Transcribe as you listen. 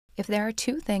If there are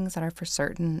two things that are for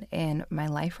certain in my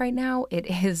life right now, it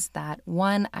is that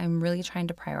one, I'm really trying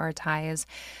to prioritize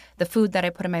the food that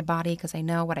I put in my body because I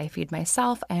know what I feed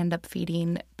myself, I end up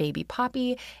feeding baby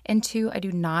Poppy. And two, I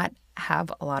do not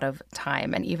have a lot of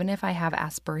time. And even if I have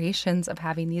aspirations of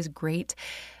having these great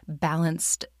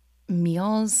balanced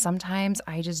meals, sometimes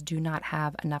I just do not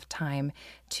have enough time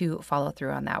to follow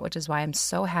through on that, which is why I'm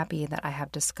so happy that I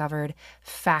have discovered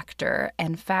Factor.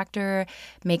 And Factor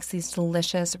makes these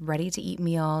delicious, ready-to-eat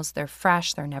meals. They're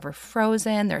fresh, they're never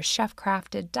frozen, they're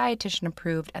chef-crafted, dietitian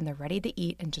approved, and they're ready to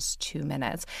eat in just 2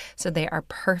 minutes. So they are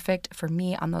perfect for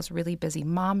me on those really busy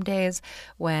mom days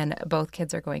when both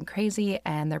kids are going crazy,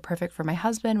 and they're perfect for my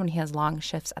husband when he has long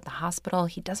shifts at the hospital.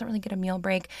 He doesn't really get a meal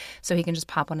break, so he can just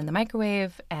pop one in the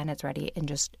microwave and it's ready in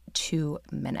just 2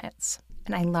 minutes.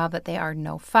 And I love that they are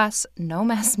no fuss, no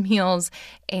mess meals,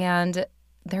 and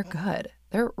they're good.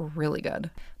 They're really good.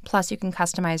 Plus, you can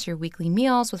customize your weekly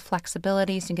meals with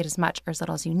flexibility so you can get as much or as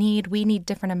little as you need. We need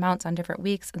different amounts on different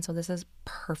weeks, and so this is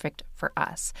perfect for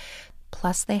us.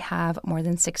 Plus, they have more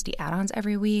than 60 add-ons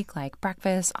every week, like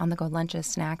breakfast, on-the-go lunches,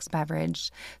 snacks,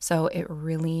 beverage. So it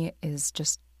really is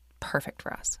just perfect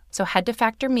for us. So head to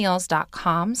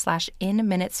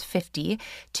factormeals.com/inminutes50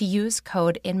 to use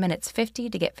code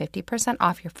INMINUTES50 to get 50%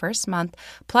 off your first month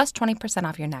plus 20%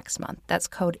 off your next month. That's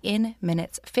code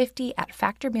INMINUTES50 at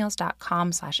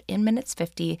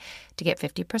factormeals.com/inminutes50 to get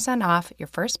 50% off your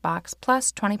first box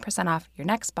plus 20% off your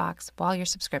next box while your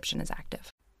subscription is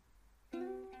active.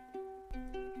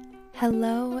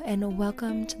 Hello and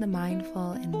welcome to the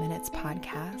Mindful in Minutes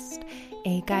podcast,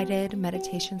 a guided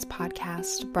meditations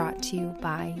podcast brought to you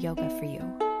by Yoga For You.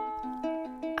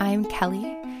 I'm Kelly,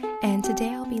 and today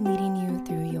I'll be leading you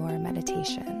through your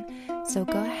meditation. So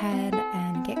go ahead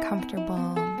and get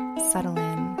comfortable, settle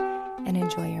in, and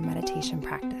enjoy your meditation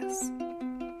practice.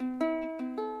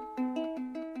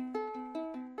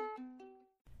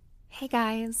 Hey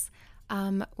guys.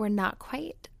 We're not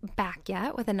quite back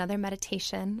yet with another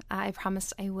meditation. I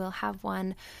promised I will have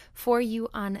one for you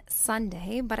on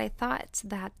Sunday, but I thought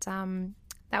that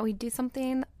we'd do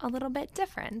something a little bit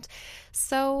different.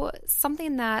 So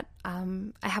something that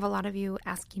I have a lot of you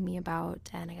asking me about,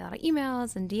 and I get a lot of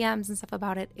emails and DMs and stuff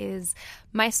about it, is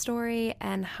my story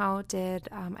and how did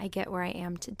I get where I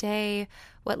am today,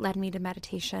 what led me to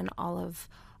meditation, all of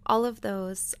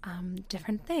those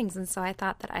different things. And so I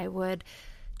thought that I would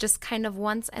just kind of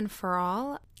once and for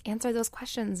all answer those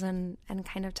questions and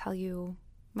kind of tell you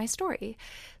my story.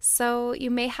 So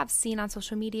you may have seen on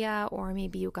social media, or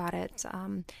maybe you got it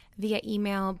via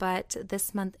email, but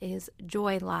this month is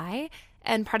Joy Lie.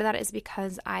 And part of that is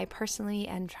because I personally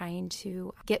am trying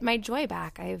to get my joy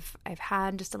back. I've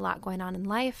had just a lot going on in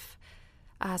life,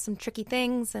 some tricky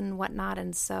things and whatnot.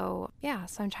 And so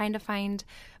I'm trying to find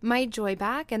my joy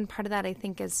back. And part of that, I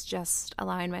think, is just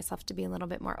allowing myself to be a little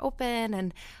bit more open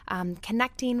and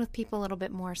connecting with people a little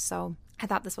bit more. So I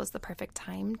thought this was the perfect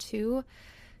time to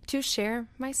share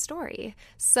my story.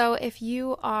 So if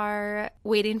you are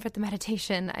waiting for the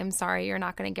meditation, I'm sorry, you're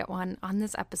not going to get one on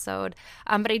this episode.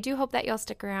 But I do hope that you'll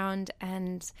stick around,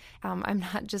 and I'm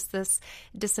not just this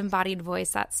disembodied voice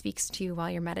that speaks to you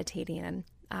while you're meditating. And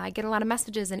I get a lot of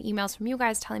messages and emails from you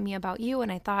guys telling me about you,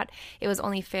 and I thought it was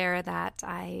only fair that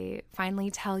I finally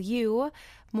tell you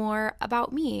more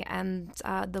about me and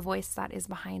the voice that is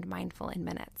behind Mindful in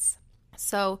Minutes.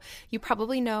 So you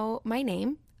probably know my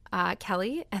name,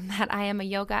 Kelly, and that I am a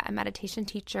yoga and meditation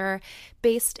teacher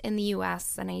based in the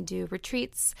U.S., and I do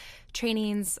retreats,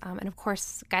 trainings, and of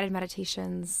course, guided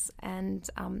meditations and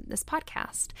this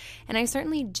podcast. And I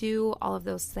certainly do all of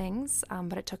those things,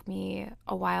 but it took me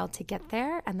a while to get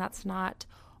there, and that's not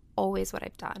always what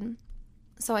I've done.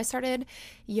 So I started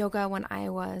yoga when I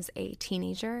was a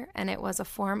teenager, and it was a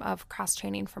form of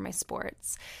cross-training for my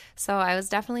sports. So I was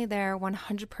definitely there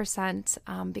 100%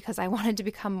 because I wanted to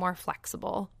become more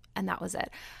flexible. And that was it.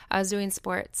 I was doing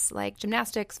sports like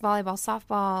gymnastics, volleyball,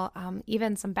 softball,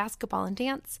 even some basketball and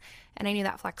dance. And I knew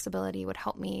that flexibility would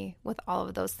help me with all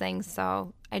of those things.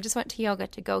 So I just went to yoga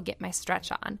to go get my stretch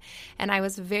on. And I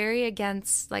was very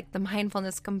against like the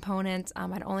mindfulness component.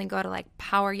 I'd only go to like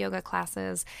power yoga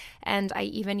classes. And I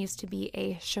even used to be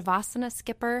a Shavasana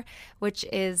skipper, which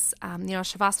is,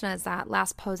 Shavasana is that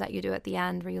last pose that you do at the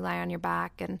end where you lie on your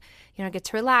back and, get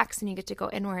to relax and you get to go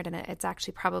inward. And it's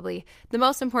actually probably the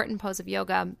most important pose of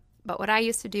yoga. But what I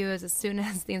used to do is as soon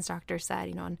as the instructor said,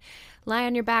 and lie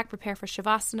on your back, prepare for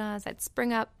Shavasana, I'd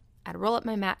spring up, I'd roll up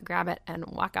my mat, grab it, and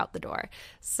walk out the door.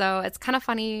 So it's kind of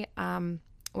funny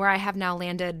where I have now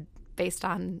landed based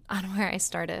on where I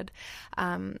started.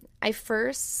 I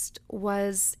first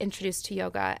was introduced to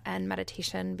yoga and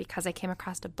meditation because I came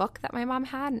across a book that my mom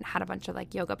had and had a bunch of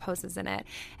like yoga poses in it,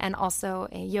 and also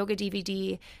a yoga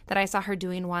DVD that I saw her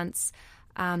doing once.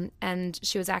 And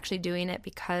she was actually doing it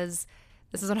because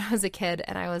this is when I was a kid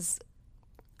and I was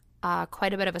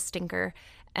quite a bit of a stinker,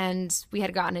 and we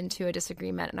had gotten into a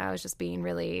disagreement and I was just being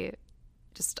really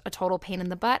just a total pain in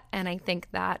the butt. And I think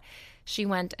that she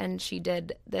went and she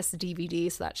did this DVD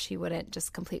so that she wouldn't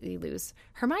just completely lose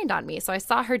her mind on me. So I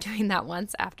saw her doing that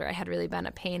once after I had really been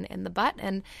a pain in the butt,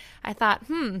 and I thought,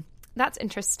 that's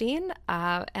interesting.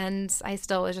 And I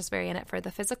still was just very in it for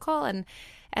the physical and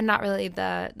not really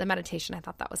the meditation. I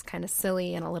thought that was kind of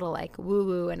silly and a little like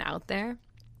woo-woo and out there.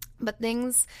 But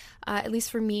things, at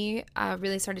least for me,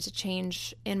 really started to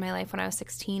change in my life when I was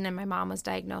 16 and my mom was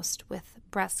diagnosed with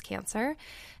breast cancer.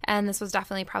 And this was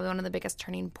definitely probably one of the biggest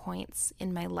turning points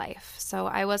in my life. So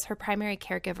I was her primary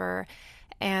caregiver,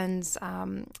 and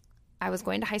I was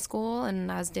going to high school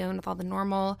and I was dealing with all the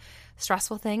normal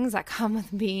stressful things that come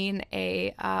with being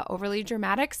a overly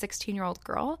dramatic 16-year-old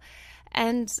girl.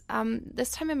 And this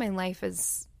time in my life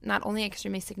is not only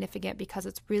extremely significant because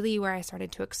it's really where I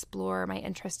started to explore my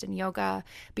interest in yoga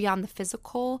beyond the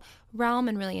physical realm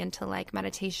and really into like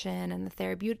meditation and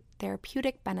the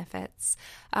therapeutic benefits.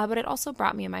 But it also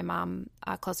brought me and my mom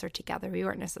closer together. We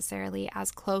weren't necessarily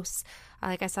as close.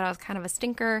 Like I said, I was kind of a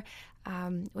stinker,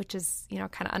 which is,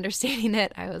 kind of understating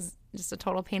it. I was just a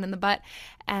total pain in the butt.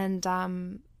 And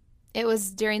it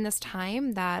was during this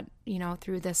time that,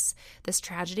 through this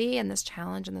tragedy and this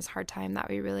challenge and this hard time that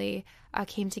we really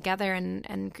came together,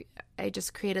 and I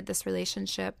just created this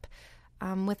relationship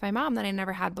with my mom that I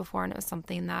never had before. And it was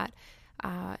something that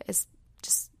is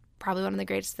just probably one of the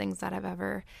greatest things that have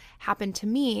ever happened to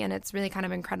me. And it's really kind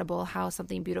of incredible how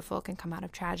something beautiful can come out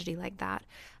of tragedy like that.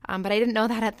 But I didn't know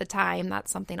that at the time.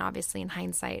 That's something obviously in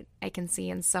hindsight I can see.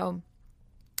 And so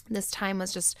this time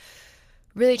was just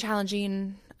really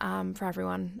challenging for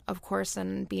everyone, of course,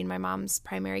 and being my mom's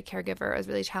primary caregiver was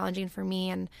really challenging for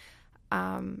me, and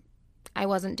I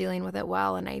wasn't dealing with it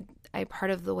well. And I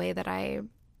part of the way that I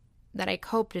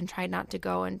coped and tried not to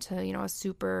go into a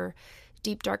super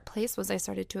deep dark place was I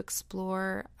started to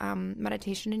explore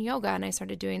meditation and yoga, and I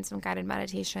started doing some guided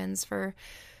meditations for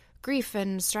grief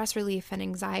and stress relief and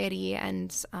anxiety.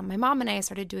 And my mom and I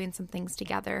started doing some things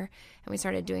together, and we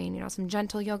started doing, some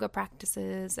gentle yoga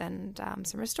practices and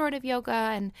some restorative yoga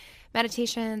and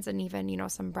meditations and even,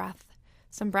 some breath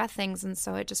things. And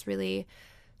so it just really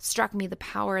struck me the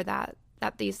power that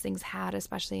these things had,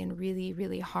 especially in really,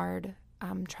 really hard,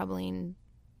 troubling,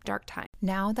 dark times.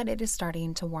 Now that it is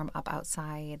starting to warm up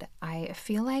outside, I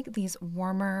feel like these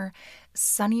warmer,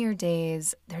 sunnier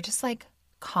days, they're just like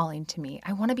calling to me.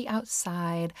 I want to be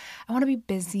outside. I want to be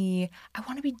busy. I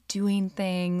want to be doing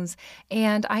things.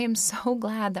 And I am so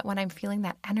glad that when I'm feeling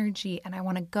that energy and I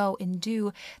want to go and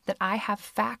do, that I have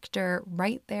Factor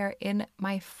right there in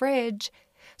my fridge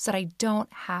so that I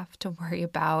don't have to worry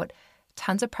about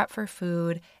tons of prep for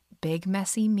food, big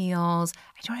messy meals.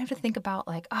 I don't have to think about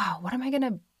like, what am I going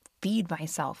to feed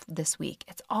myself this week?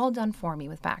 It's all done for me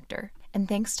with Factor. And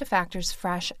thanks to Factor's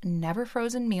fresh, never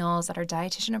frozen meals that are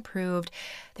dietitian approved,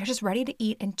 they're just ready to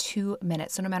eat in 2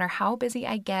 minutes. So no matter how busy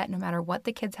I get, no matter what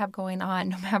the kids have going on,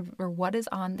 no matter what is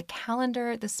on the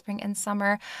calendar this spring and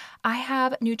summer, I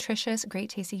have nutritious,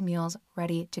 great tasting meals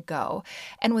ready to go.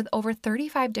 And with over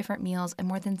 35 different meals and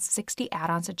more than 60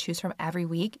 add-ons to choose from every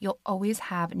week, you'll always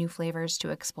have new flavors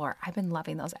to explore. I've been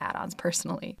loving those add-ons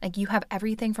personally. Like, you have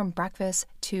everything from breakfast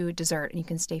to dessert, and you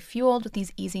can stay fueled with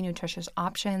these easy, nutritious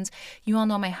options. You all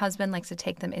know my husband likes to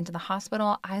take them into the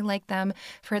hospital. I like them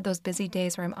for those busy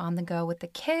days where I'm on the go with the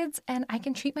kids, and I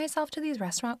can treat myself to these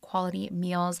restaurant quality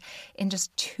meals in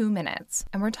just 2 minutes.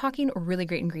 And we're talking really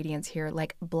great ingredients here,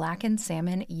 like blackened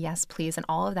salmon, yes please, and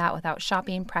all of that without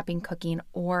shopping, prepping, cooking,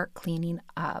 or cleaning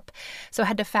up. So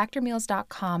head to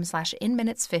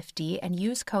factormeals.com/inminutes50 and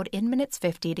use code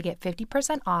inminutes50 to get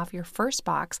 50% off your first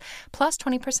box plus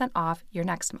 20% off your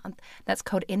next month. That's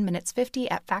code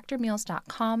inminutes50 at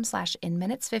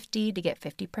factormeals.com/inminutes50 to get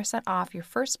 50% off your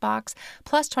first box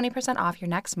plus 20% off your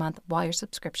next month while your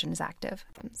subscription is active.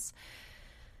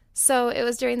 So it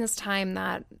was during this time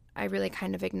that I really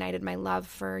kind of ignited my love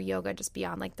for yoga just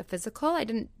beyond like the physical. I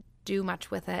didn't do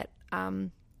much with it.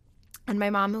 And my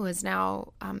mom, who is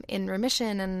now in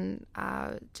remission and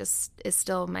just is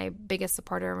still my biggest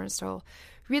supporter, we're still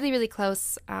really, really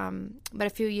close. But a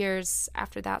few years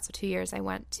after that, so 2 years, I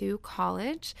went to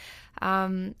college.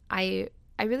 I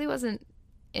really wasn't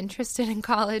interested in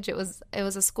college. It was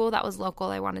a school that was local.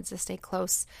 I wanted to stay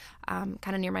close, kind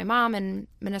of near my mom in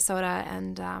Minnesota,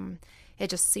 and it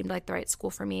just seemed like the right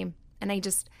school for me. And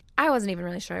I wasn't even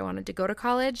really sure I wanted to go to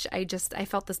college. I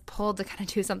felt this pull to kind of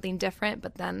do something different,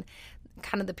 but then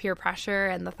kind of the peer pressure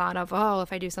and the thought of, oh,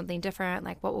 if I do something different,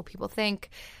 like what will people think?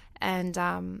 And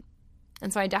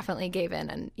so I definitely gave in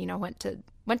and,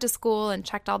 went to school and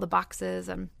checked all the boxes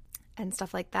and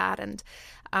stuff like that. And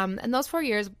those 4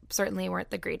 years certainly weren't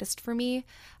the greatest for me.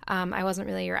 I wasn't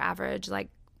really your average like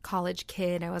college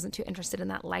kid. I wasn't too interested in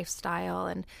that lifestyle.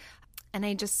 And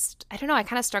I don't know, I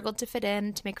kind of struggled to fit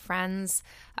in, to make friends.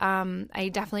 I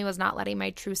definitely was not letting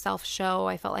my true self show.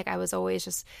 I felt like I was always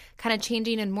just kind of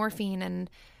changing and morphing and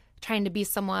trying to be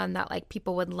someone that like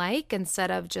people would like, instead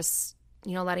of just,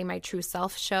 letting my true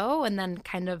self show, and then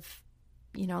kind of,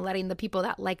 letting the people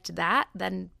that liked that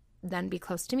then be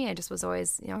close to me. I just was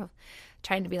always,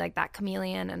 trying to be like that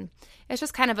chameleon. And it's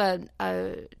just kind of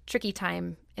a tricky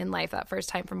time in life, that first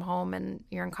time from home and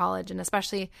you're in college. And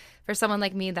especially for someone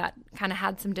like me that kind of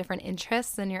had some different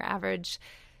interests than your average,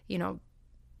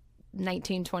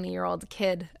 19, 20-year-old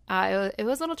kid, it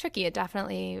was a little tricky. It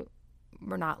definitely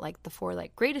were not like the 4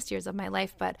 like greatest years of my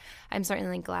life, but I'm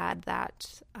certainly glad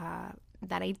that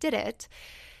I did it.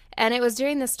 And it was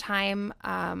during this time,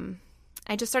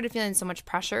 I just started feeling so much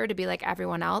pressure to be like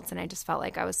everyone else. And I just felt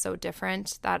like I was so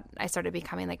different that I started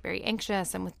becoming like very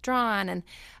anxious and withdrawn. And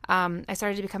I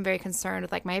started to become very concerned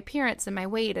with like my appearance and my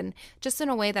weight, and just in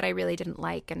a way that I really didn't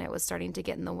like. And it was starting to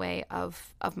get in the way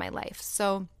of my life.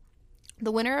 So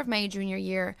the winter of my junior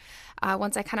year,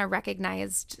 once I kind of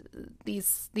recognized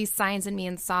these signs in me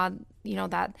and saw,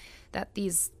 that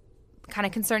these kind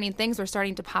of concerning things were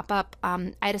starting to pop up,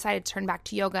 I decided to turn back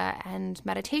to yoga and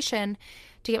meditation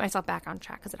to get myself back on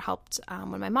track, because it helped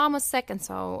when my mom was sick, and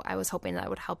so I was hoping that it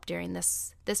would help during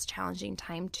this challenging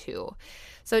time too.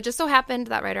 So it just so happened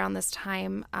that right around this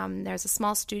time, there's a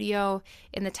small studio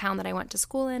in the town that I went to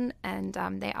school in, and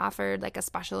they offered like a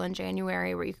special in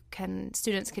January where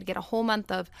students could get a whole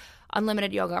month of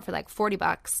unlimited yoga for like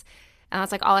 $40. And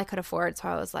that's like all I could afford. So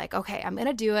I was like, okay, I'm going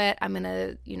to do it. I'm going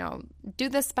to, do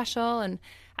this special, and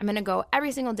I'm going to go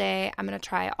every single day. I'm going to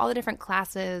try all the different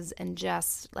classes and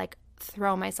just like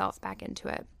throw myself back into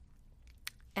it.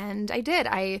 And I did.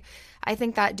 I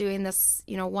think that doing this,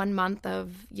 1 month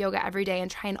of yoga every day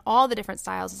and trying all the different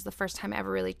styles is the first time I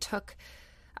ever really took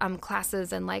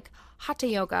classes in like hatha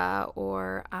yoga,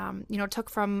 or, took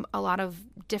from a lot of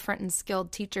different and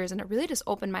skilled teachers. And it really just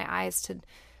opened my eyes to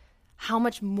how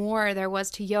much more there was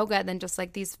to yoga than just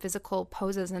like these physical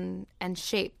poses and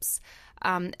shapes.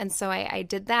 And so I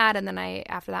did that. And then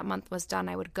after that month was done,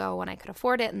 I would go when I could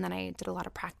afford it. And then I did a lot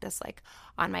of practice like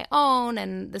on my own.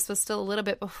 And this was still a little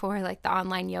bit before like the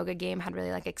online yoga game had really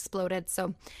like exploded.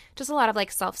 So just a lot of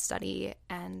like self-study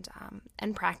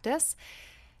and practice.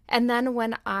 And then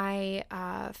when I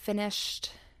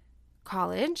finished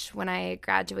college, when I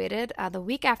graduated, the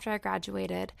week after I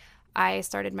graduated, I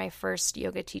started my first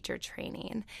yoga teacher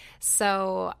training.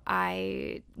 So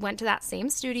I went to that same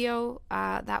studio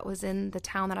that was in the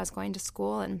town that I was going to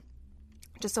school, and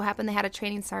just so happened they had a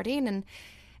training starting,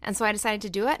 and so I decided to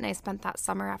do it. And I spent that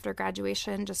summer after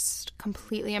graduation just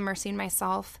completely immersing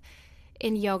myself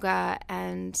in yoga,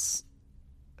 and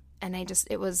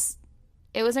it was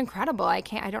incredible. I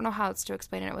don't know how else to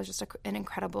explain it. It was just an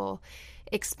incredible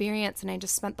experience, and I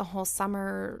just spent the whole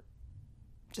summer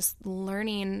just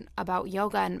learning about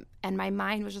yoga, and my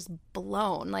mind was just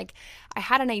blown. Like, I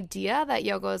had an idea that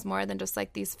yoga was more than just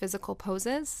like these physical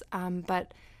poses,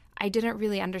 but I didn't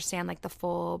really understand like the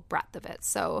full breadth of it.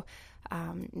 So,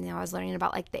 I was learning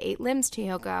about like the 8 limbs to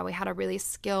yoga. We had a really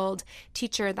skilled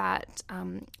teacher that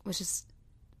was just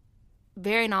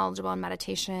very knowledgeable in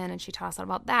meditation, and she taught us a lot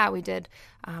about that. We did,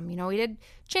 we did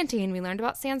chanting. We learned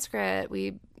about Sanskrit.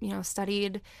 We,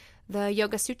 studied the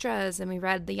Yoga Sutras, and we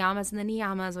read the Yamas and the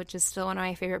Niyamas, which is still one of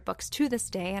my favorite books to this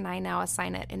day, and I now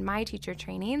assign it in my teacher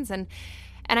trainings. And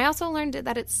I also learned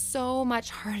that it's so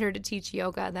much harder to teach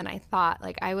yoga than I thought.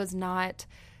 Like, I was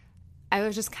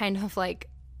just kind of like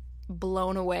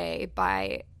blown away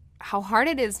by how hard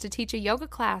it is to teach a yoga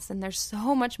class, and there's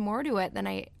so much more to it than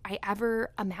I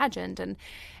ever imagined. And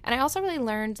I also really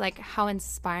learned like how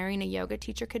inspiring a yoga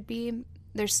teacher could be.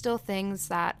 There's still things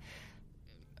that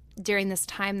during this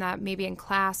time that maybe in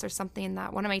class or something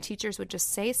that one of my teachers would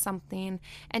just say something,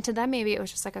 and to them maybe it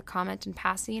was just like a comment in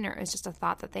passing, or it was just a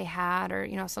thought that they had, or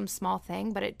some small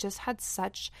thing, but it just had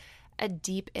such a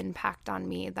deep impact on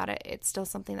me that it's still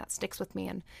something that sticks with me,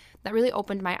 and that really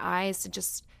opened my eyes to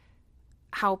just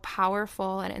how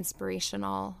powerful and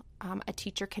inspirational a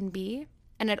teacher can be.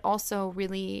 And it also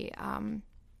really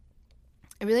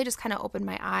just kind of opened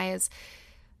my eyes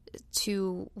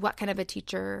to what kind of a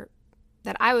teacher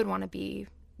that I would want to be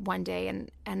one day,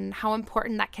 and how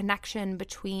important that connection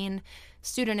between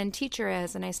student and teacher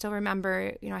is. And I still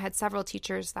remember, I had several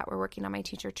teachers that were working on my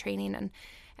teacher training,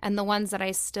 and the ones that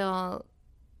I still,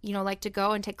 like to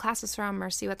go and take classes from or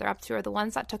see what they're up to are the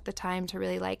ones that took the time to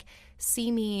really like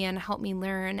see me and help me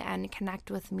learn and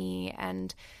connect with me.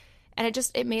 And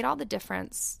it made all the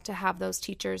difference to have those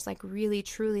teachers like really,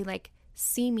 truly like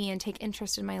see me and take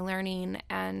interest in my learning.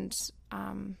 And,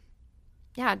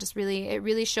 it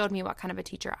really showed me what kind of a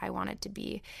teacher I wanted to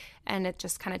be. And it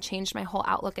just kind of changed my whole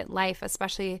outlook at life,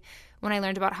 especially when I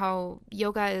learned about how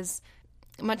yoga is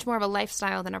much more of a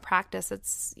lifestyle than a practice.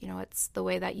 It's, it's the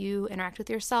way that you interact with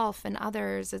yourself and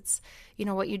others. It's,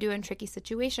 what you do in tricky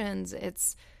situations.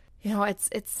 It's,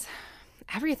 it's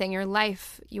everything.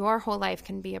 Your whole life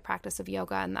can be a practice of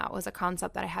yoga. And that was a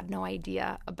concept that I had no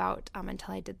idea about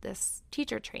until I did this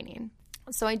teacher training.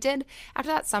 So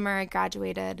after that summer, I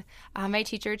graduated my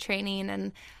teacher training,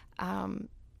 and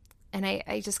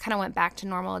I just kind of went back to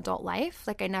normal adult life.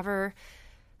 Like I never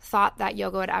thought that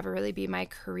yoga would ever really be my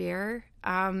career.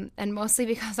 And mostly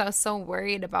because I was so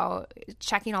worried about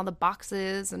checking all the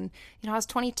boxes, and, I was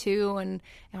 22 and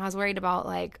I was worried about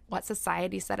like what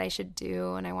society said I should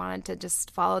do. And I wanted to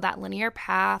just follow that linear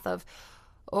path of,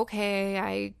 okay,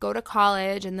 I go to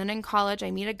college, and then in college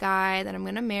I meet a guy that I'm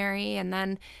going to marry, and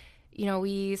then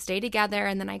we stay together,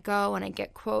 and then I go and I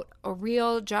get, quote, a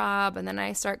real job, and then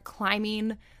I start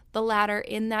climbing the ladder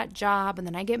in that job, and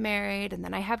then I get married, and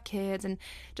then I have kids, and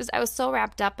just I was so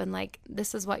wrapped up in like,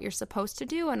 this is what you're supposed to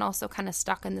do, and also kind of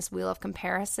stuck in this wheel of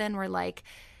comparison where like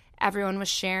everyone was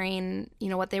sharing,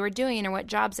 what they were doing or what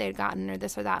jobs they had gotten or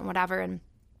this or that and whatever, and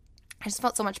I just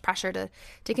felt so much pressure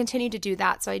to continue to do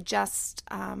that. So I just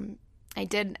I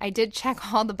did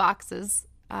check all the boxes,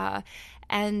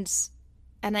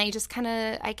 and I just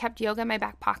I kept yoga in my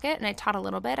back pocket, and I taught a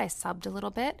little bit. I subbed a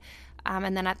little bit.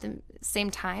 And then at the same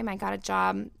time, I got a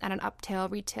job at an upscale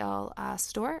retail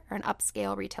store.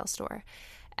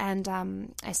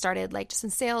 And I started like just in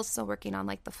sales, so working on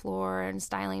like the floor and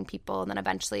styling people. And then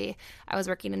eventually I was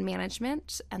working in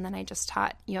management, and then I just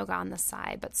taught yoga on the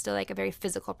side, but still like a very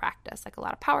physical practice, like a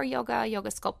lot of power yoga, yoga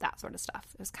sculpt, that sort of stuff.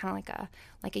 It was kind of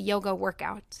like a yoga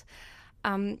workout.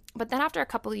 But then after a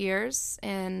couple of years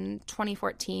in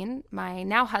 2014, my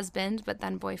now husband, but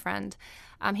then boyfriend,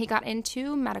 he got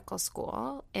into medical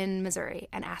school in Missouri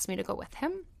and asked me to go with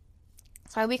him.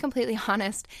 So I'll be completely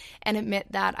honest and admit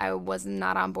that I was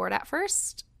not on board at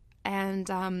first. And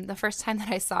the first time that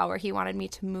I saw where he wanted me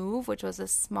to move, which was a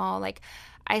small, like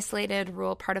isolated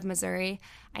rural part of Missouri,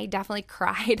 I definitely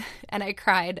cried, and I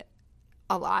cried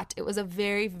a lot. It was a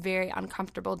very, very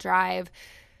uncomfortable drive.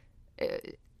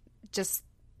 Just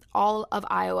all of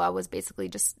Iowa was basically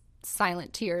just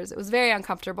silent tears. It was very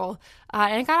uncomfortable.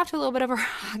 And it got off to a little bit of a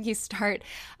rocky start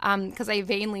because I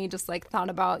vainly just like thought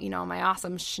about, my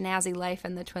awesome schnazzy life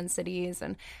in the Twin Cities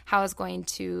and how I was going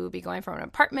to be going from an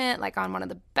apartment like on one of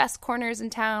the best corners in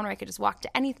town where I could just walk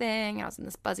to anything. I was in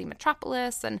this buzzy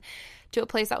metropolis, and to a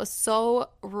place that was so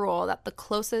rural that the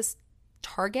closest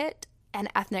Target and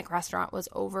ethnic restaurant was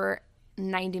over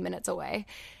 90 minutes away.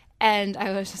 And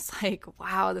I was just like,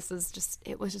 wow, it was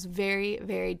just very,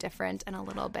 very different and a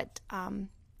little bit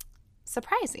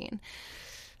surprising.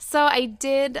 So I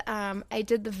did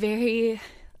the very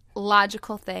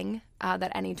logical thing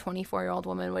that any 24-year-old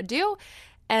woman would do.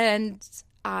 And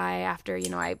after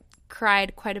I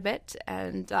cried quite a bit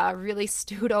and really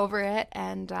stewed over it.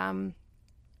 And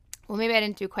well, maybe I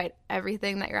didn't do quite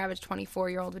everything that your average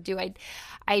 24-year-old would do.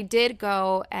 I did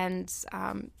go and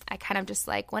I kind of just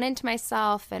like went into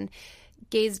myself and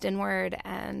gazed inward,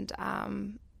 and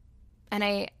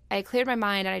I cleared my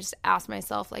mind, and I just asked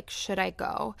myself, like, should I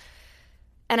go?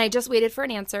 And I just waited for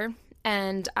an answer,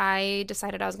 and I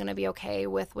decided I was going to be okay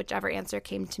with whichever answer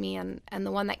came to me, and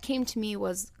the one that came to me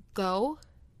was go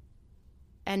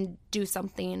and do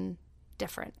something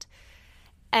different.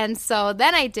 And so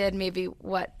then I did maybe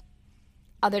what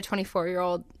other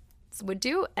 24-year-olds would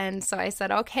do. And so I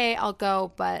said, okay, I'll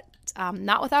go, but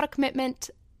not without a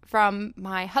commitment from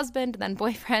my husband, then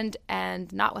boyfriend,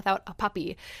 and not without a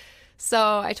puppy.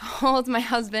 So I told my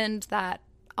husband that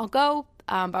I'll go,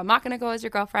 but I'm not going to go as your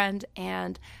girlfriend,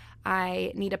 and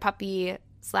I need a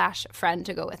puppy/friend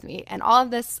to go with me. And all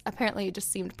of this apparently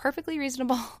just seemed perfectly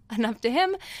reasonable enough to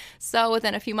him. So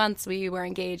within a few months, we were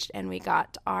engaged, and we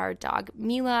got our dog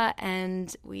Mila,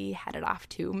 and we headed off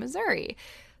to Missouri.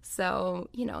 So,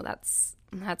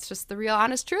 that's just the real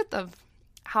honest truth of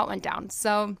how it went down.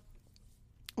 So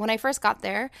when I first got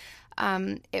there,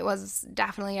 It was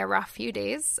definitely a rough few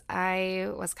days. I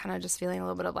was kind of just feeling a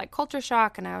little bit of like culture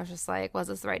shock, and I was just like, was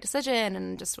this the right decision?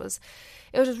 And it was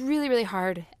just really, really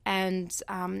hard. And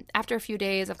after a few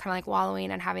days of kind of like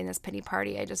wallowing and having this pity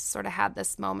party, I just sort of had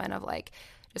this moment of like,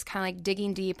 just kind of like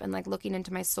digging deep and like looking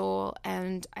into my soul.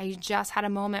 And I just had a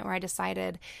moment where I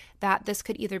decided that this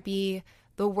could either be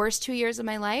the worst 2 years of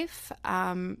my life,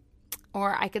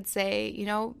 or I could say, you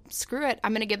know, screw it.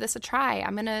 I'm going to give this a try.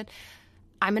 I'm going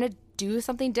to do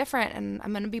something different, and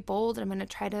I'm going to be bold, and I'm going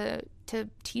to try to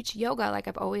teach yoga like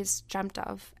I've always dreamt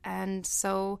of. And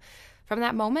so from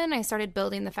that moment, I started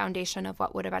building the foundation of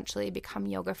what would eventually become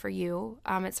Yoga for You.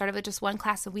 It started with just one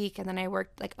class a week, and then I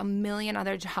worked like a million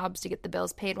other jobs to get the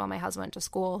bills paid while my husband went to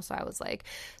school. So I was like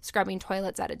scrubbing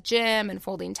toilets at a gym and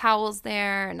folding towels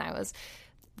there, and I was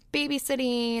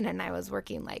babysitting, and I was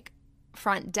working like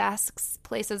front desks,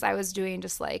 places I was doing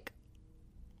just like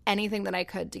anything that I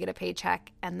could to get a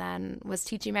paycheck, and then was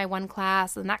teaching my one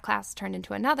class, and that class turned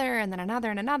into another, and then another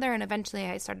and another, and eventually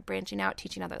I started branching out,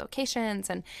 teaching other locations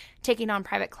and taking on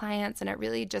private clients, and it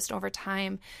really just over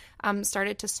time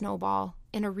started to snowball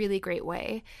in a really great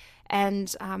way.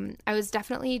 And I was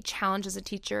definitely challenged as a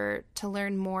teacher to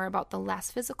learn more about the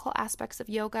less physical aspects of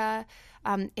yoga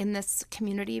in this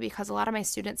community, because a lot of my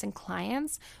students and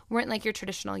clients weren't like your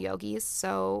traditional yogis.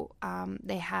 So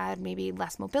they had maybe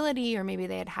less mobility, or maybe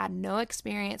they had had no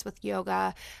experience with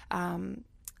yoga.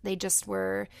 They just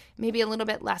were maybe a little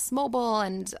bit less mobile,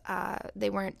 and they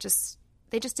just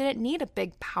didn't need a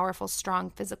big, powerful, strong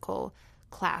physical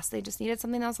class. They just needed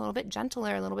something that was a little bit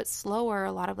gentler, a little bit slower,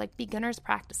 a lot of like beginners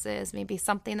practices, maybe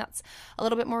something that's a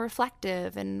little bit more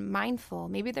reflective and mindful.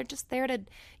 Maybe they're just there to,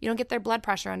 get their blood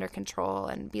pressure under control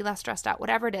and be less stressed out,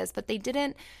 whatever it is. But they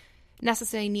didn't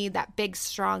necessarily need that big,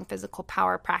 strong physical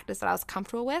power practice that I was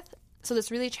comfortable with. So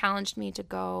this really challenged me to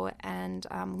go and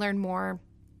learn more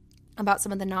about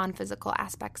some of the non-physical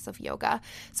aspects of yoga.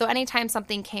 So anytime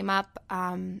something came up,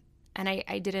 and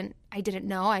I didn't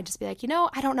know, I'd just be like,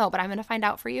 I don't know, but I'm going to find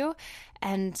out for you.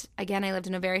 And again, I lived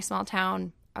in a very small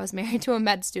town. I was married to a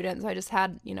med student, so I just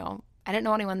had, I didn't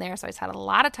know anyone there, so I just had a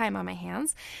lot of time on my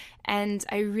hands. And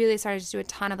I really started to do a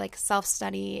ton of like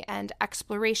self-study and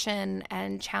exploration,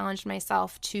 and challenged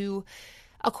myself to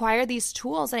acquire these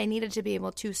tools that I needed to be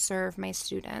able to serve my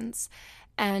students.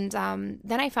 And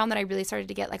then I found that I really started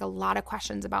to get like a lot of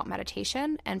questions about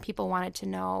meditation, and people wanted to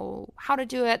know how to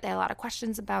do it. They had a lot of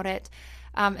questions about it.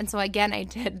 And so again, I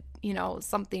did,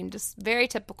 something just very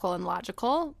typical and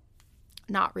logical.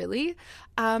 Not really.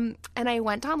 And I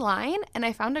went online, and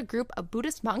I found a group of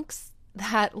Buddhist monks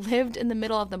that lived in the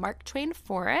middle of the Mark Twain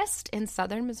Forest in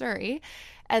southern Missouri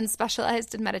and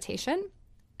specialized in meditation.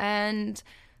 And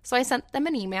so I sent them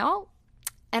an email,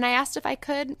 and I asked if I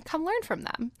could come learn from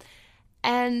them.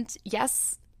 And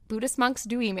yes, Buddhist monks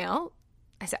do email.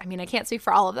 I said, I can't speak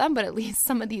for all of them, but at least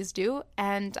some of these do.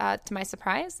 And to my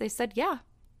surprise, they said, yeah,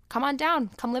 come on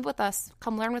down, come live with us,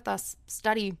 come learn with us,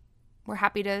 study. We're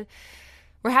happy to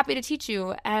teach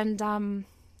you. And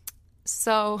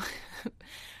so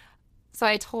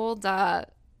I told, so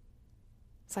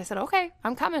I said, okay,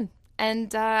 I'm coming.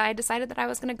 And I decided that I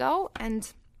was going to go,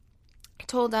 and I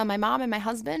told my mom and my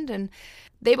husband, and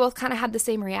they both kind of had the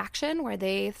same reaction, where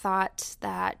they thought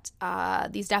that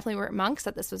these definitely weren't monks,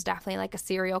 that this was definitely like a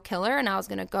serial killer, and I was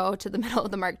going to go to the middle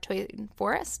of the Mark Twain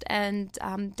Forest and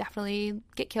definitely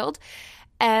get killed.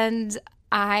 And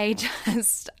I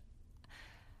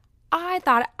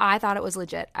thought it was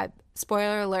legit.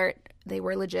 Spoiler alert, they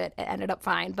were legit. It ended up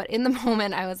fine. But in the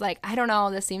moment, I was like, I don't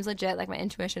know, this seems legit. Like, my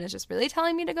intuition is just really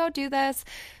telling me to go do this.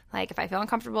 Like, if I feel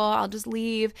uncomfortable, I'll just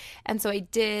leave. And so I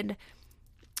did.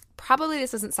 Probably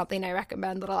this isn't something I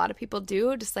recommend that a lot of people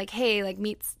do. Just like, hey, like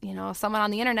meet, someone on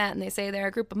the internet, and they say they're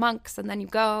a group of monks, and then you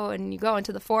go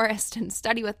into the forest and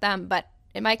study with them. But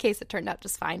in my case, it turned out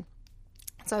just fine.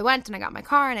 So I went, and I got my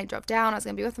car, and I drove down. I was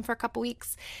going to be with them for a couple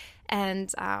weeks.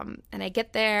 And I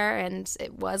get there, and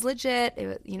it was legit.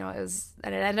 It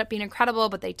ended up being incredible,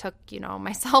 but they took,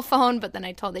 my cell phone, but then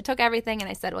they took everything. And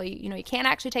I said, well, you can't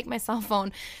actually take my cell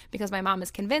phone, because my mom is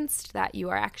convinced that you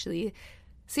are actually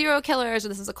serial killers, or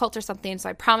this is a cult or something. So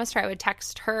I promised her I would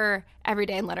text her every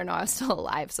day and let her know I was still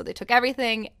alive. So they took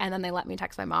everything, and then they let me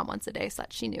text my mom once a day, so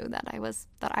that she knew that I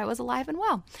was alive and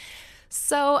well.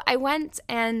 So I went,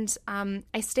 and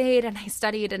I stayed, and I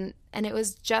studied, and it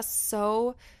was just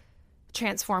so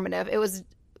transformative. It was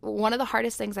one of the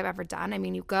hardest things I've ever done.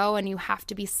 You go and you have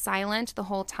to be silent the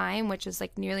whole time, which is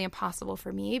like nearly impossible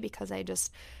for me, because I'm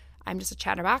just a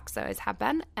chatterbox. I always have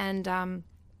been. And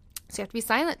so you have to be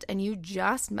silent, and you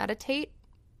just meditate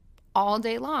all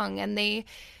day long. And they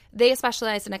they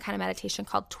specialize in a kind of meditation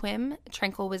called TWIM,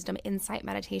 Tranquil Wisdom Insight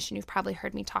Meditation. You've probably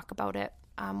heard me talk about it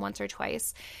once or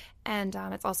twice. And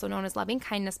it's also known as loving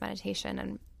kindness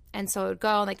meditation. And so it would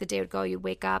go, like the day would go, you'd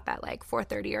wake up at like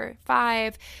 4:30 or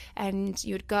 5, and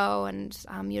you'd go and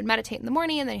you'd meditate in the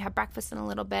morning, and then you have breakfast in a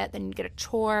little bit, then you'd get a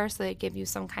chore, so they'd give you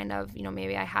some kind of,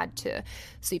 maybe I had to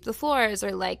sweep the floors,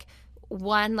 or like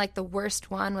the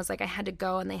worst one was like I had to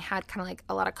go, and they had kind of like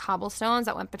a lot of cobblestones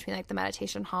that went between like the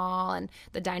meditation hall and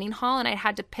the dining hall, and I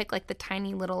had to pick like the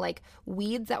tiny little like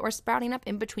weeds that were sprouting up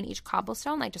in between each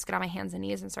cobblestone, like just get on my hands and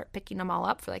knees and start picking them all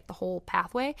up for like the whole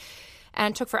pathway.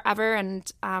 And it took forever, and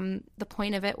the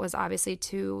point of it was obviously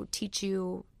to teach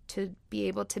you to be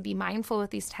able to be mindful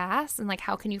with these tasks, and like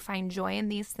how can you find joy in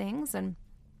these things, and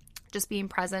just being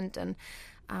present. And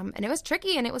it was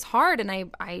tricky, and it was hard, and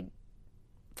I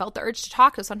felt the urge to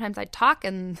talk, so sometimes I'd talk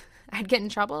and I'd get in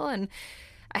trouble, and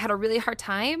I had a really hard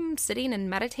time sitting and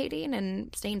meditating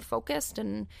and staying focused.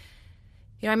 And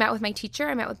I met with my teacher,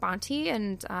 I met with Bhante,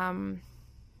 and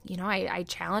I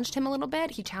challenged him a little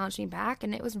bit. He challenged me back,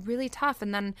 and it was really tough.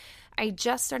 And then I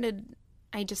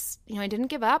didn't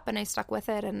give up, and I stuck with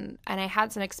it. And I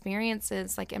had some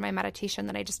experiences like in my meditation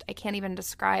that I can't even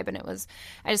describe. And I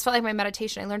just felt like my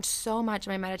meditation, I learned so much.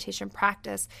 My meditation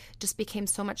practice just became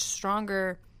so much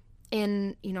stronger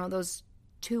in, those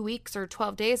 2 weeks or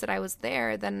 12 days that I was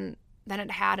there than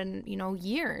it had in,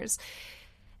 years.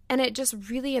 And it just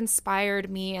really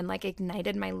inspired me and like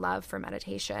ignited my love for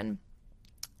meditation.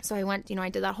 So I went, I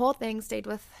did that whole thing, stayed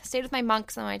with my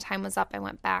monks, and when my time was up, I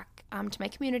went back to my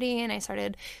community, and I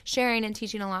started sharing and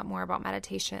teaching a lot more about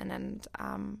meditation, and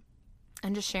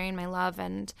just sharing my love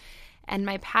and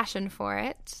my passion for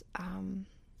it.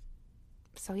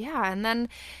 So yeah, and then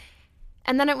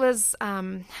it was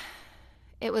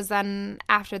then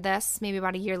after this, maybe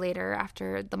about a year later,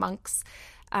 after the monks,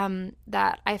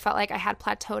 that I felt like I had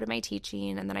plateaued in my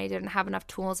teaching, and then I didn't have enough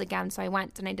tools again. So I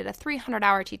went and I did a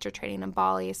 300-hour teacher training in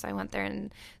Bali. So I went there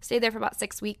and stayed there for about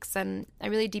 6 weeks, and I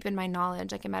really deepened my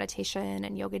knowledge, like in meditation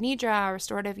and yoga nidra,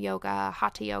 restorative yoga,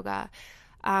 hatha yoga.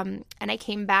 And I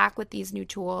came back with these new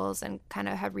tools and kind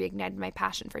of have reignited my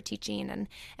passion for teaching, and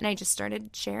I just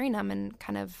started sharing them and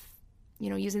kind of,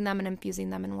 using them and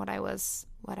infusing them in what I was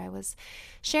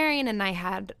sharing. And I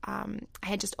had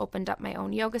just opened up my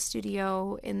own yoga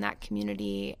studio in that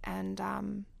community, and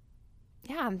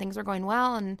and things were going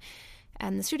well, and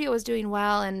the studio was doing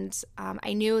well, and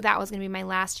I knew that was going to be my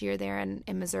last year there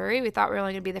in Missouri. We thought we were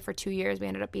only going to be there for 2 years. We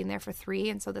ended up being there for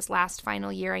 3, and so this last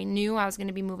final year, I knew I was going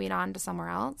to be moving on to somewhere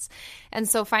else. And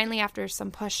so finally, after some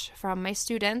push from my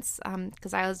students,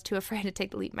 because I was too afraid to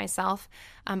take the leap myself,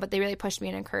 but they really pushed me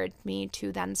and encouraged me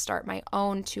to then start my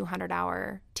own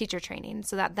 200-hour teacher training,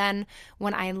 so that then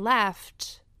when I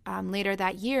left later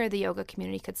that year, the yoga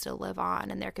community could still live on,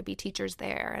 and there could be teachers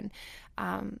there, and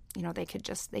they could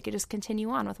just continue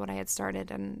on with what I had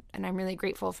started, and I'm really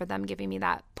grateful for them giving me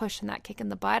that push and that kick in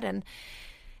the butt, and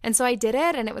so I did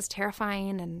it, and it was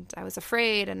terrifying, and I was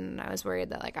afraid, and I was worried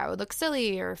that like I would look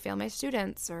silly or fail my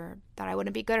students, or that I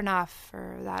wouldn't be good enough,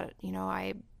 or that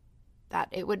that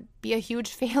it would be a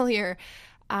huge failure,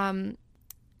 and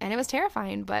it was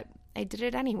terrifying, but I did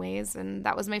it anyways, and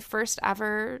that was my first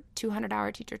ever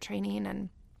 200-hour teacher training, and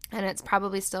it's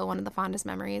probably still one of the fondest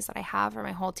memories that I have for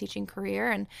my whole teaching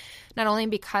career, and not only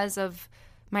because of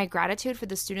my gratitude for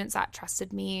the students that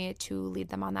trusted me to lead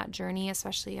them on that journey,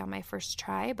 especially on my first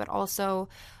try, but also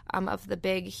of the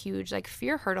big, huge like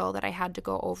fear hurdle that I had to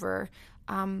go over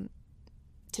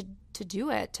to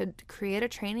do it, to create a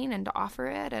training and to offer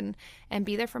it and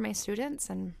be there for my students.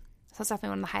 And so that's definitely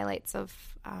one of the highlights of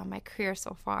my career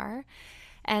so far.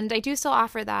 And I do still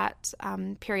offer that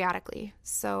periodically.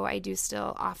 So I do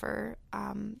still offer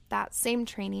that same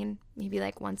training, maybe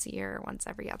like once a year or once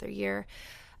every other year.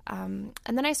 And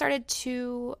then I started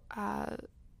to,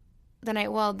 then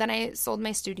I sold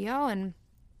my studio and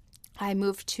I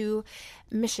moved to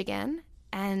Michigan.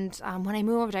 And when I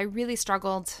moved, I really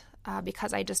struggled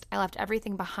because I left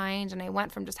everything behind, and I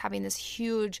went from just having this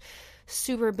huge,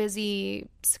 super busy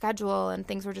schedule, and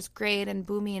things were just great and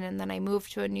booming. And then I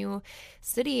moved to a new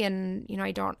city, and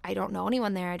I don't know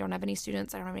anyone there. I don't have any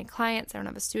students. I don't have any clients. I don't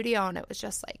have a studio, and it was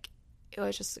just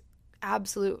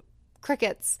absolute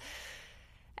crickets.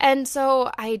 And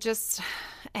so I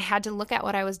had to look at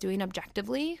what I was doing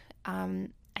objectively.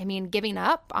 Giving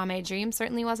up on my dream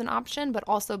certainly was an option, but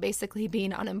also basically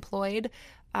being unemployed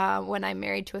when I'm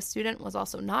married to a student was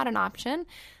also not an option.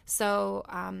 So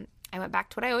I went back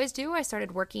to what I always do. I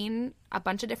started working a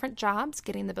bunch of different jobs,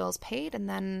 getting the bills paid, and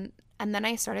then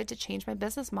I started to change my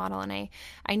business model. And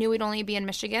I knew we'd only be in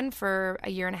Michigan for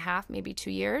a year and a half, maybe 2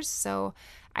 years. So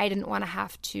I didn't want to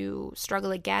have to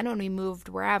struggle again when we moved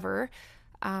wherever,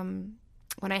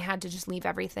 when I had to just leave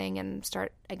everything and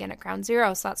start again at ground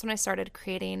zero. So that's when I started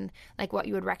creating like what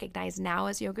you would recognize now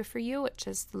as Yoga for You, which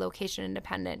is the location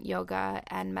independent yoga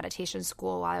and meditation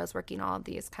school while I was working all of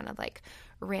these kind of like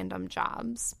random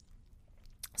jobs.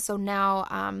 So now,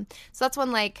 so that's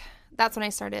when I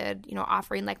started,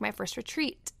 offering like my first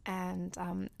retreat, and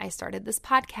I started this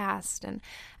podcast, and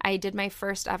I did my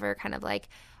first ever kind of like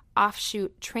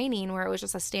offshoot training where it was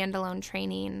just a standalone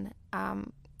training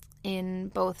in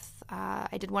both,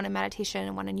 I did one in meditation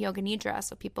and one in yoga nidra,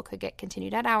 so people could get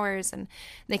continued ed hours and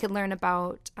they could learn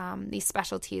about these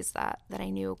specialties that I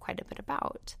knew quite a bit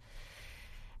about.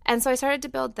 And so I started to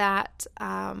build that,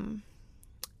 and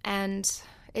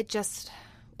it just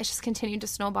continued to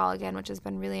snowball again, which has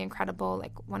been really incredible.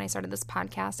 Like when I started this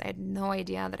podcast, I had no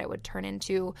idea that it would turn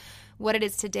into what it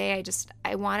is today.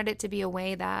 I wanted it to be a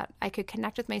way that I could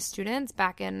connect with my students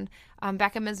back in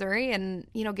Missouri and,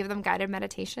 give them guided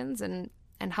meditations and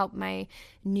help my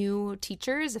new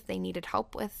teachers if they needed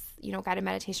help with, guided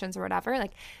meditations or whatever.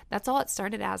 Like that's all it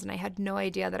started as. And I had no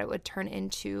idea that it would turn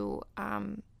into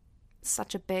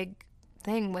such a big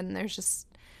thing when there's just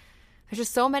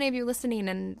so many of you listening,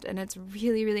 and it's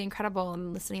really, really incredible,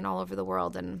 and listening all over the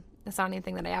world. And it's not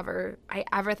anything that I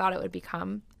ever thought it would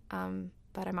become.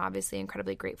 But I'm obviously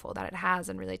incredibly grateful that it has,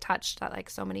 and really touched that like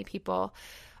so many people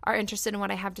are interested in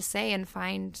what I have to say and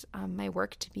find my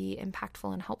work to be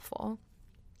impactful and helpful.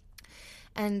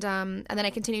 And then I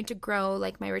continued to grow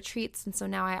like my retreats. And so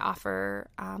now I offer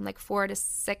like 4 to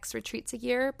 6 retreats a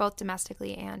year, both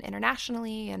domestically and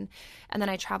internationally. And then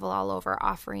I travel all over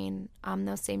offering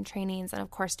those same trainings, and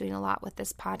of course doing a lot with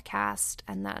this podcast,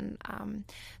 and then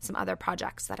some other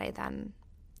projects that I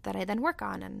then work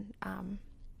on. And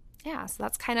so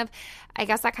that's kind of, I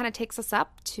guess that kind of takes us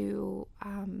up to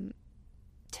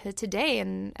today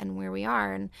and where we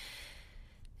are. And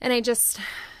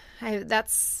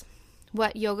that's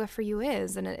what Yoga for You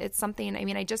is. And it's something,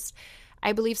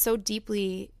 I believe so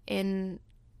deeply in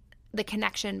the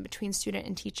connection between student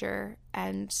and teacher.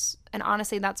 And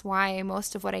honestly, that's why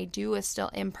most of what I do is still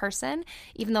in person,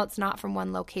 even though it's not from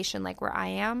one location, like where I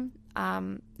am.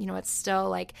 It's still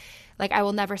like I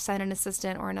will never send an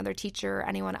assistant or another teacher or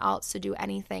anyone else to do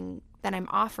anything that I'm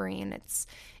offering.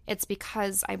 It's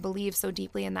because I believe so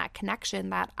deeply in that connection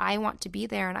that I want to be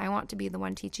there, and I want to be the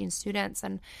one teaching students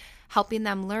and helping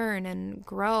them learn and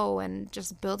grow and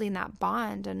just building that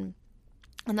bond. And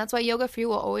that's why Yoga for You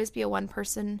will always be a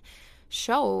one-person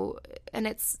show. And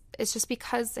it's just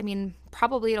because,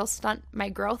 probably it'll stunt my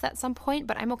growth at some point,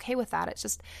 but I'm okay with that. It's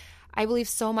just, I believe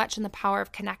so much in the power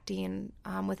of connecting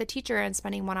with a teacher and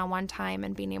spending one-on-one time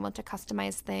and being able to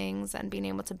customize things and being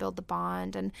able to build the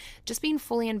bond and just being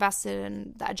fully invested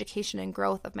in the education and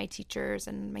growth of my teachers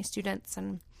and my students.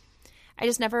 And I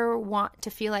just never want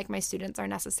to feel like my students are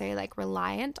necessarily like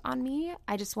reliant on me.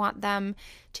 I just want them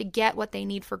to get what they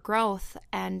need for growth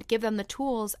and give them the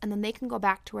tools, and then they can go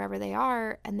back to wherever they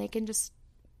are and they can just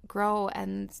grow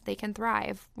and they can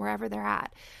thrive wherever they're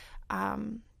at.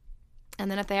 And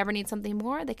then if they ever need something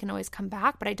more, they can always come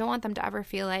back. But I don't want them to ever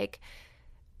feel like,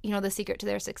 the secret to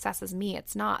their success is me.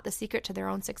 It's not. The secret to their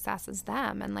own success is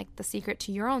them. And like the secret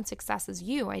to your own success is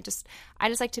you. I just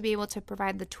like to be able to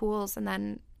provide the tools and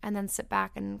then sit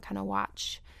back and kind of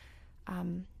watch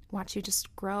you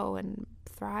just grow and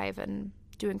thrive and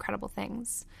do incredible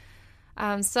things.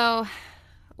 So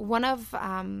one of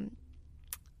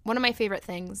my favorite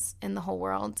things in the whole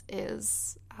world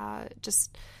is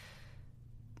just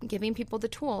giving people the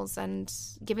tools and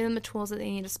giving them the tools that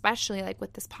they need, especially like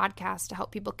with this podcast, to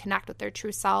help people connect with their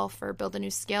true self or build a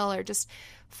new skill or just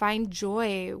find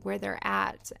joy where they're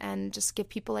at, and just give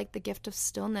people like the gift of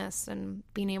stillness and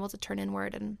being able to turn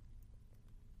inward.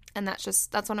 And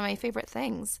that's one of my favorite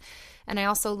things. And I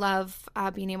also love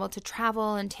being able to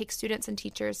travel and take students and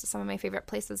teachers to some of my favorite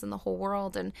places in the whole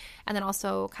world, and then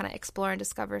also kind of explore and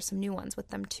discover some new ones with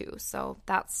them too. So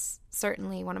that's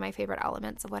certainly one of my favorite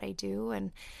elements of what I do.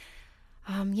 And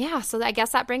so I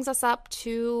guess that brings us up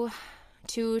to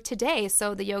today.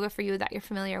 So the Yoga for You that you're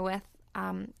familiar with,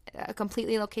 a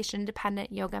completely location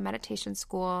independent yoga meditation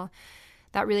school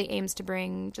that really aims to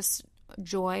bring just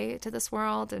joy to this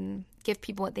world and give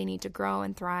people what they need to grow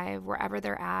and thrive wherever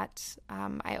they're at.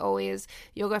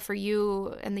 Yoga for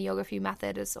You and the Yoga for You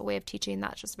method is a way of teaching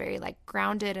that's just very like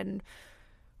grounded and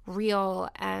real,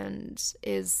 and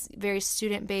is very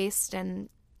student based, and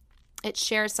it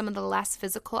shares some of the less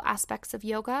physical aspects of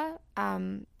yoga,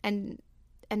 and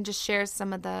just shares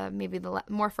some of the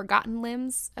more forgotten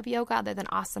limbs of yoga other than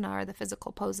asana or the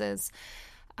physical poses.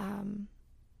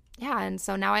 and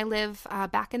so now I live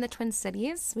back in the Twin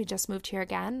Cities. We just moved here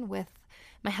again with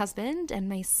my husband and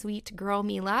my sweet girl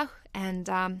Mila, and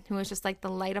who was just like the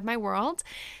light of my world.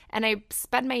 And I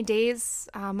spend my days,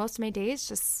 most of my days,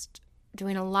 just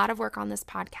doing a lot of work on this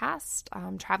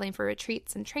podcast, traveling for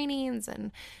retreats and trainings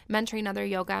and mentoring other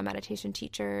yoga and meditation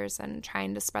teachers and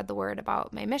trying to spread the word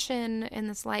about my mission in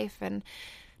this life and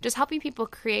just helping people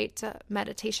create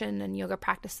meditation and yoga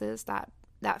practices that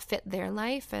fit their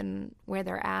life and where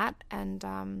they're at. And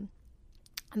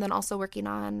then also working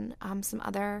on some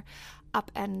other up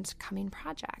and coming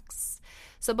projects.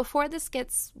 So before this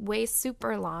gets way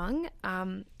super long,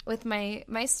 with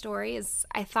my stories,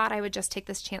 I thought I would just take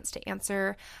this chance to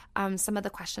answer some of the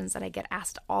questions that I get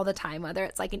asked all the time, whether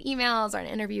it's like in emails or in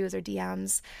interviews or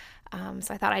DMs.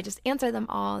 So I thought I'd just answer them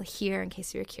all here in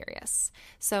case you're curious.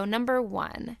 So number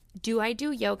 1, do I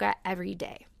do yoga every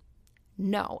day?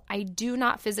 No, I do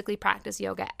not physically practice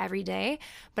yoga every day,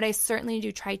 but I certainly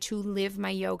do try to live my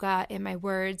yoga in my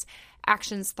words,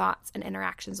 actions, thoughts, and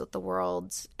interactions with the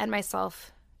world and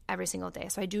myself every single day.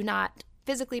 So I do not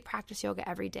physically practice yoga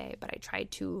every day, but I try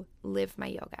to live my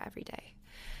yoga every day.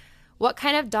 What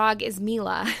kind of dog is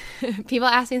Mila? People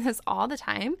ask me this all the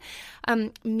time.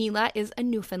 Mila is a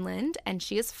Newfoundland, and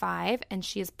she is 5, and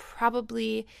she is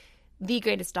probably the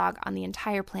greatest dog on the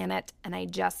entire planet, and I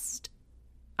just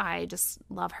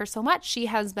love her so much. She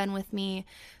has been with me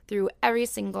through every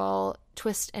single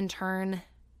twist and turn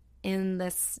in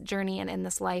this journey and in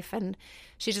this life, and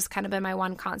she's just kind of been my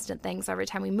one constant thing. So every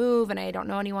time we move and I don't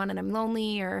know anyone and I'm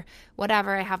lonely or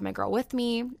whatever, I have my girl with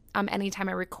me. Anytime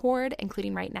I record,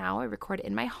 including right now, I record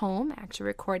in my home. I actually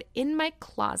record in my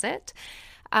closet.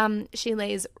 She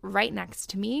lays right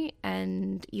next to me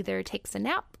and either takes a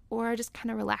nap or just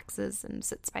kind of relaxes and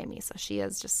sits by me. So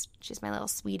she's my little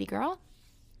sweetie girl.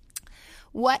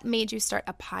 What made you start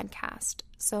a podcast?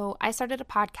 So I started a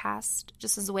podcast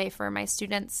just as a way for my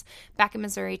students back in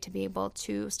Missouri to be able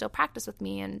to still practice with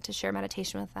me and to share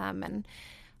meditation with them.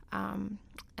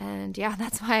 And yeah,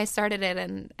 that's why I started it.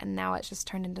 And now it's just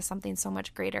turned into something so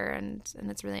much greater, and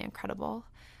it's really incredible.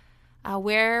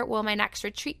 Where will my next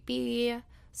retreat be?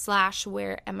 /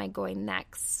 where am I going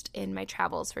next in my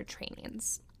travels for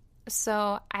trainings?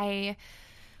 So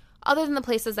other than the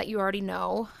places that you already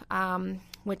know,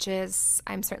 which is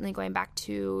I'm certainly going back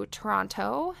to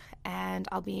Toronto, and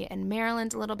I'll be in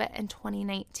Maryland a little bit in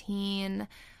 2019.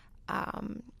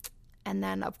 And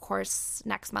then, of course,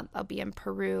 next month I'll be in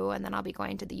Peru, and then I'll be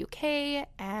going to the UK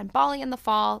and Bali in the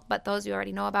fall, but those you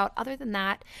already know about. Other than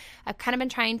that, I've kind of been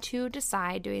trying to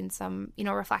decide, doing some,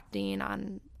 reflecting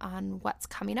on what's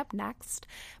coming up next.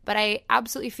 But I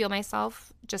absolutely feel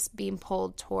myself just being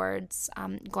pulled towards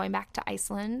going back to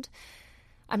Iceland.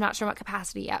 I'm not sure what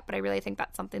capacity yet, but I really think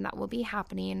that's something that will be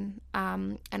happening.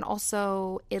 And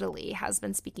also Italy has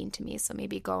been speaking to me, so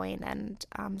maybe going and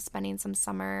spending some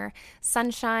summer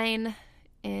sunshine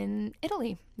in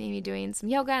Italy, maybe doing some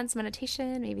yoga and some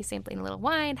meditation, maybe sampling a little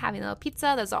wine, having a little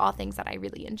pizza. Those are all things that I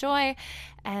really enjoy.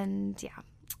 And yeah,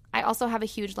 I also have a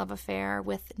huge love affair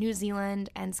with New Zealand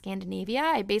and Scandinavia.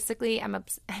 I basically I'm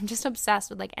just obsessed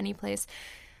with like any place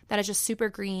that is just super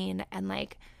green and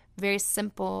like very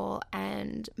simple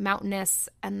and mountainous,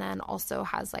 and then also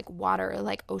has like water,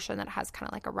 like ocean that has kind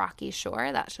of like a rocky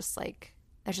shore. That's just like,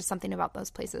 there's just something about those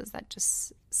places that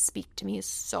just speak to me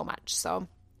so much. So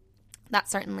that's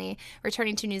certainly,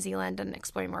 returning to New Zealand and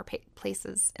exploring more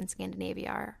places in Scandinavia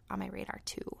are on my radar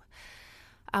too.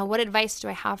 What advice do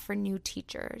I have for new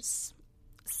teachers?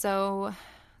 So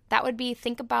that would be,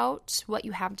 think about what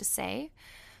you have to say.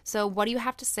 So what do you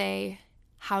have to say?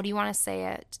 How do you want to say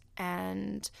it?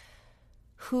 And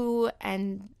who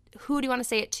do you want to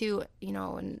say it to,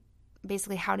 and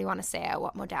basically how do you want to say it,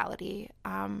 what modality,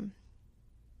 and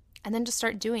then just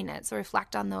start doing it. So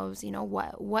reflect on those,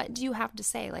 what do you have to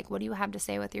say? Like, what do you have to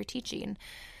say with your teaching?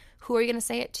 Who are you going to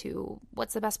say it to?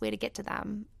 What's the best way to get to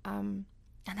them? And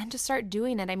then just start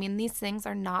doing it. I mean, these things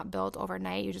are not built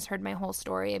overnight. You just heard my whole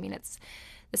story. I mean,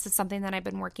 this is something that I've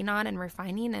been working on and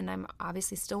refining, and I'm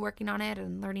obviously still working on it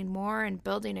and learning more and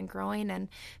building and growing and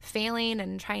failing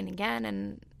and trying again.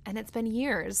 And it's been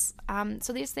years.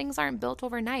 So these things aren't built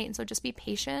overnight. And so just be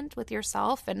patient with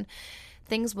yourself, and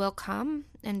things will come.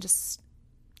 And just,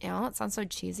 it sounds so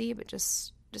cheesy, but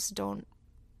just don't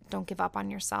give up on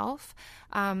yourself.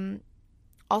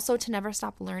 Also, to never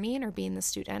stop learning or being the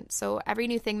student. So every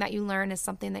new thing that you learn is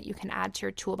something that you can add to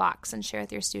your toolbox and share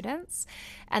with your students.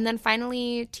 And then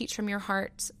finally, teach from your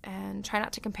heart and try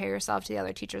not to compare yourself to the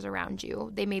other teachers around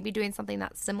you. They may be doing something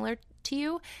that's similar to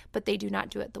you, but they do not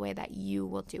do it the way that you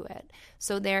will do it.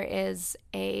 So there is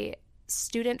a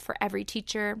student for every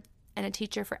teacher and a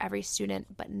teacher for every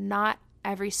student, but not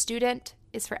every student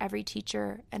is for every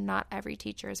teacher, and not every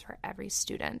teacher is for every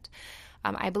student.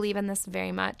 I believe in this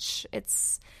very much.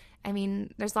 There's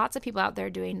lots of people out there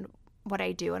doing what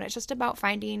I do, and it's just about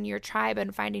finding your tribe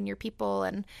and finding your people,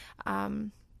 and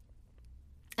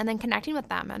then connecting with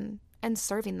them and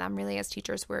serving them. Really, as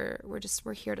teachers,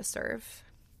 we're here to serve.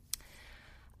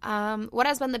 What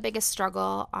has been the biggest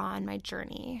struggle on my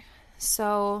journey?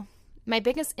 So my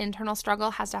biggest internal struggle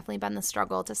has definitely been the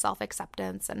struggle to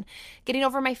self-acceptance and getting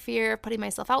over my fear of putting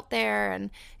myself out there.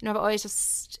 And, I've always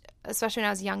just, especially when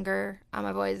I was younger,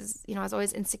 I was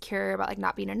always insecure about like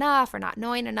not being enough or not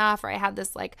knowing enough, or I had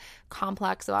this like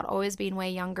complex about always being way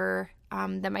younger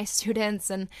than my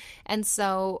students. And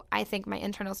so I think my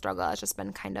internal struggle has just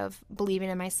been kind of believing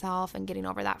in myself and getting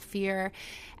over that fear.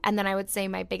 And then I would say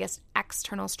my biggest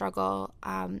external struggle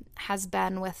has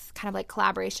been with kind of like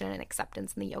collaboration and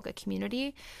acceptance in the yoga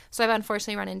community. So I've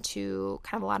unfortunately run into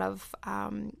kind of a lot of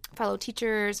fellow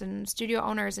teachers and studio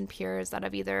owners and peers that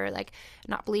have either like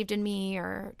not believed in me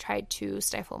or tried to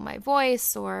stifle my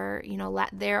voice, or, let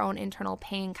their own internal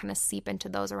pain kind of seep into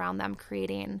those around them,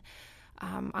 creating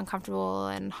uncomfortable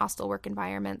and hostile work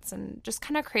environments, and just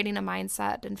kind of creating a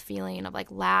mindset and feeling of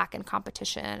like lack and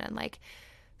competition and like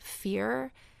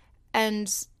fear.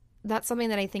 And that's something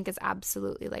that I think is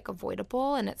absolutely like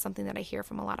avoidable, and it's something that I hear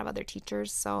from a lot of other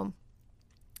teachers. So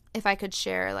if I could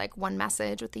share like one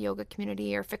message with the yoga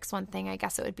community or fix one thing, I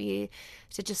guess it would be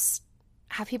to just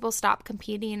have people stop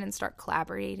competing and start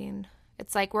collaborating.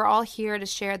 It's like we're all here to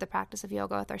share the practice of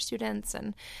yoga with our students,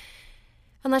 and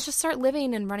let's just start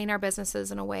living and running our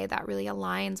businesses in a way that really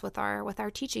aligns with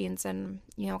our teachings, and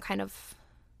kind of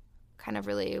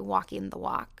really walking the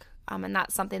walk. And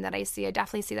that's something that I see. I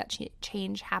definitely see that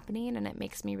change happening, and it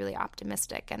makes me really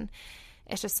optimistic. And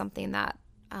it's just something that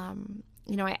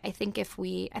I think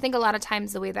I think a lot of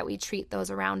times the way that we treat those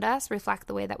around us reflect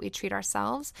the way that we treat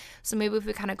ourselves. So maybe if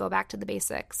we kind of go back to the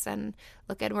basics and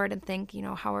look inward and think,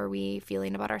 how are we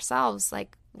feeling about ourselves?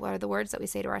 Like, what are the words that we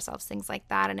say to ourselves? Things like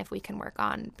that. And if we can work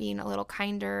on being a little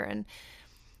kinder and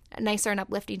nicer and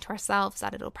uplifting to ourselves,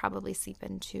 that it'll probably seep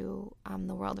into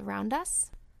the world around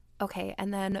us. Okay,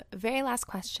 and then very last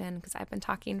question, because I've been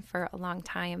talking for a long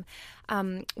time.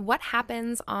 What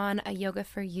happens on a Yoga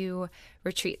for You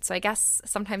retreat? So I guess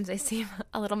sometimes they seem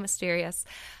a little mysterious.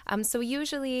 So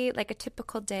usually like a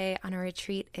typical day on a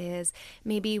retreat is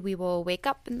maybe we will wake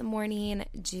up in the morning,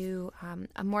 do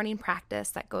a morning practice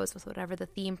that goes with whatever the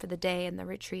theme for the day and the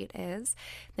retreat is.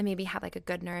 Then maybe have like a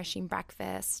good nourishing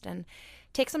breakfast and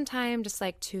take some time just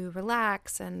like to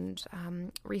relax and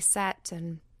reset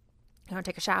and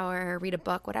take a shower, read a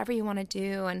book, whatever you want to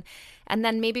do. And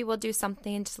then maybe we'll do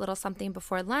something, just a little something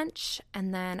before lunch.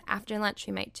 And then after lunch,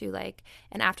 we might do like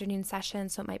an afternoon session.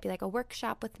 So it might be like a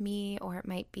workshop with me, or it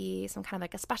might be some kind of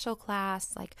like a special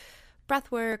class, like breath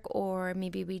work, or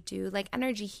maybe we do like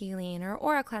energy healing or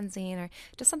aura cleansing, or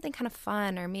just something kind of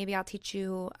fun. Or maybe I'll teach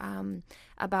you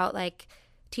about like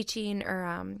teaching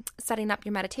or setting up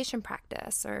your meditation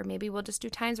practice, or maybe we'll just do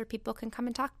times where people can come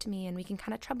and talk to me and we can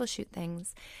kind of troubleshoot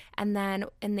things. And then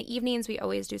in the evenings, we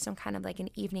always do some kind of like an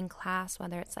evening class,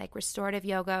 whether it's like restorative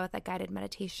yoga with a guided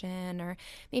meditation, or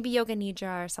maybe yoga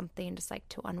nidra or something, just like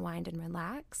to unwind and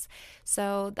relax.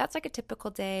 So that's like a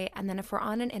typical day. And then if we're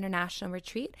on an international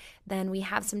retreat, then we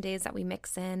have some days that we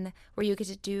mix in where you get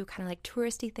to do kind of like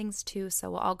touristy things too. So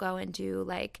we'll all go and do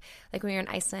like when we were in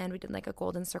Iceland, we did like a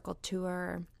Golden Circle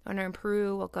tour. When we're in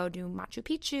Peru, we'll go do Machu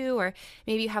Picchu, or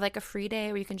maybe you have like a free day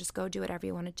where you can just go do whatever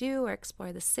you want to do or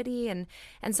explore the city. And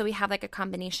so we have like a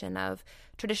combination of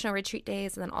traditional retreat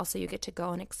days, and then also you get to go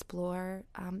and explore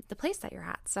the place that you're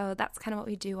at. So that's kind of what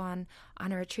we do on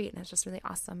a retreat, and it's just really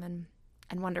awesome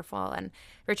and wonderful. And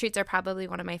retreats are probably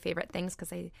one of my favorite things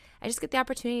because I just get the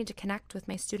opportunity to connect with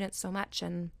my students so much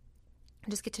and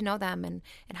just get to know them and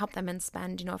help them and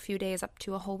spend, a few days up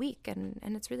to a whole week. And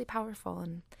it's really powerful.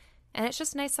 And it's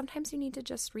just nice. Sometimes you need to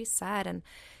just reset and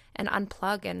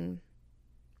unplug, and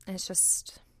it's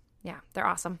just, yeah, they're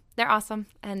awesome. They're awesome.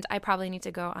 And I probably need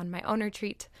to go on my own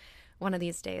retreat one of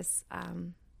these days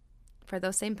for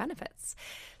those same benefits.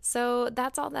 So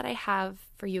that's all that I have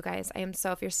for you guys.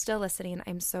 If you're still listening,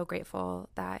 I'm so grateful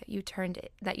that you tuned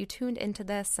into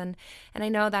this, and I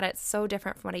know that it's so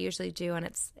different from what I usually do, and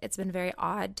it's been very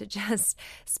odd to just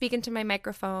speak into my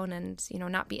microphone and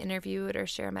not be interviewed or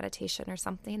share a meditation or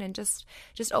something, and just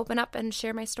open up and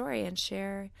share my story and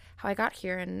share how I got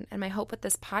here. And my hope with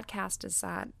this podcast is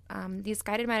that these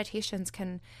guided meditations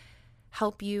can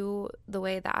help you the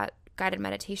way that guided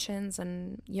meditations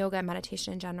and yoga and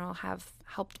meditation in general have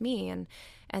helped me,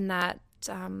 and that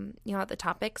the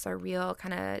topics are real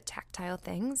kind of tactile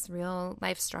things, real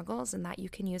life struggles, and that you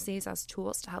can use these as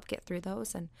tools to help get through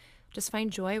those and just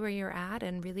find joy where you're at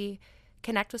and really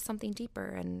connect with something deeper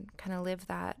and kind of live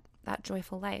that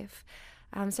joyful life.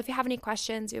 So if you have any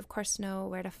questions, you of course know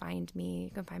where to find me.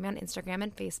 You can find me on Instagram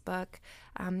and Facebook,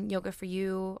 Yoga For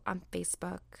You on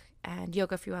Facebook and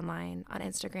Yoga For You Online on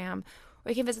Instagram. Or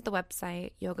you can visit the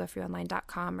website,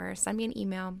 yogaforyouonline.com, or send me an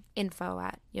email,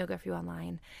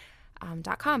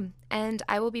 info@yogaforyouonline.com. And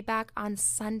I will be back on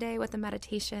Sunday with a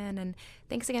meditation. And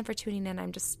thanks again for tuning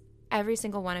in. Every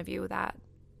single one of you that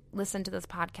listen to this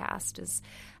podcast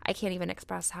I can't even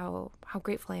express how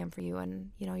grateful I am for you. And,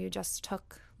 you just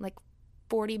took like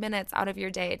 40 minutes out of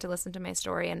your day to listen to my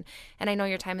story. And I know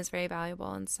your time is very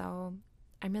valuable. And so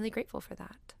I'm really grateful for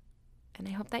that. And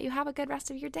I hope that you have a good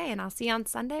rest of your day. And I'll see you on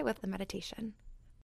Sunday with the meditation.